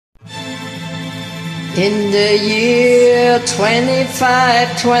In the year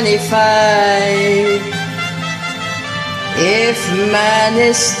 2525, if man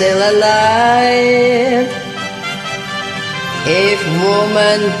is still alive, if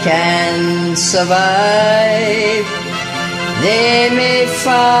woman can survive, they may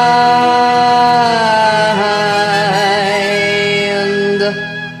find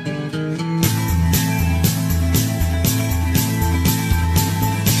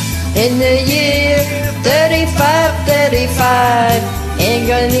in the year 35, ain't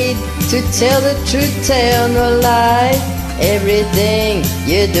gonna need to tell the truth, tell no lie. Everything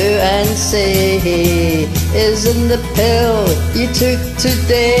you do and say is in the pill you took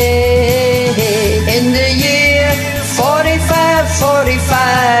today. In the year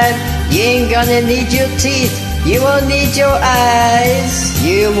 45, you ain't gonna need your teeth, you won't need your eyes,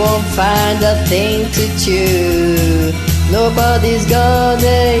 you won't find a thing to chew. Nobody's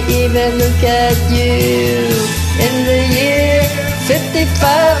gonna even look at you. In the year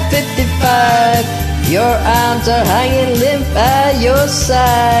 55, your arms are hanging limp at your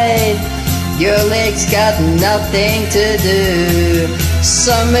side, your legs got nothing to do,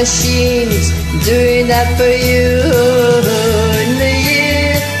 some machines doing that for you. In the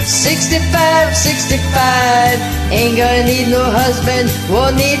year 65, ain't gonna need no husband,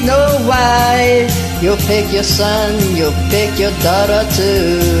 won't need no wife. You'll pick your son, you'll pick your daughter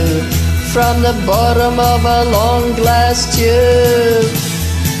too, from the bottom of a long glass tube.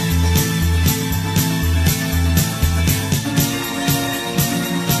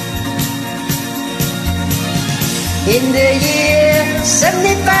 In the year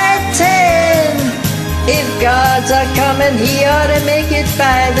 7510, if gods are coming, he ought to make it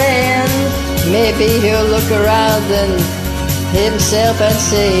by then. Maybe he'll look around and himself and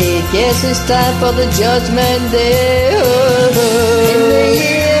say, guess it's time for the judgment day. In the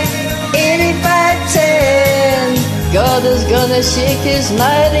year 8510, God is gonna shake his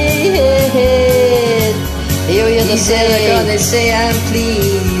mighty head. He's gonna say, I'm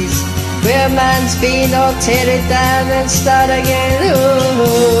pleased, where man's been, I'll tear it down and start again.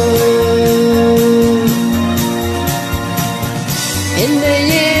 In the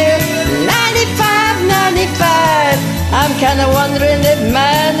year 95, I'm kinda wondering if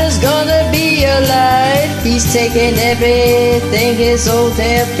man is gonna be alive. He's taking everything his old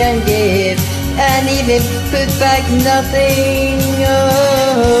health can give, and even put back nothing.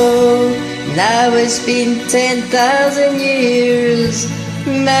 Oh, now it's been 10,000 years,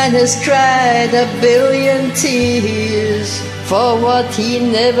 man has cried a billion tears for what he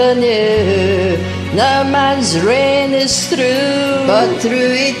never knew. Now man's reign is through, but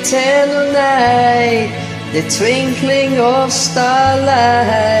through eternal night, the twinkling of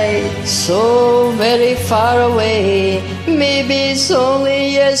starlight, so very far away, maybe it's only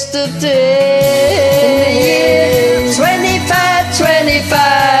yesterday. In the year 25,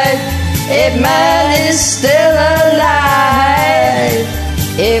 if man is still alive,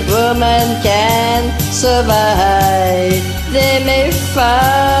 if woman can survive, they may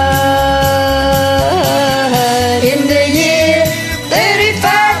find. In the year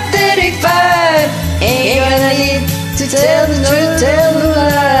 35, ain't gonna need to tell the truth, tell the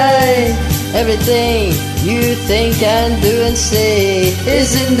lie. Everything you think and do and say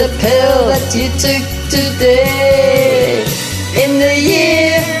is in the pill that you took today. In the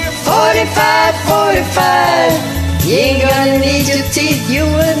year 45, you ain't gonna need your teeth, you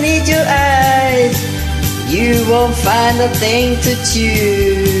will need your eyes, you won't find a thing to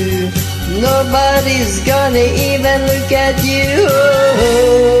chew, nobody's gonna even look at you.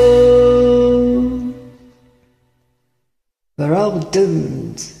 We're all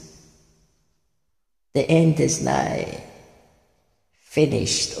doomed. The end is nigh,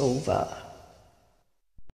 finished over.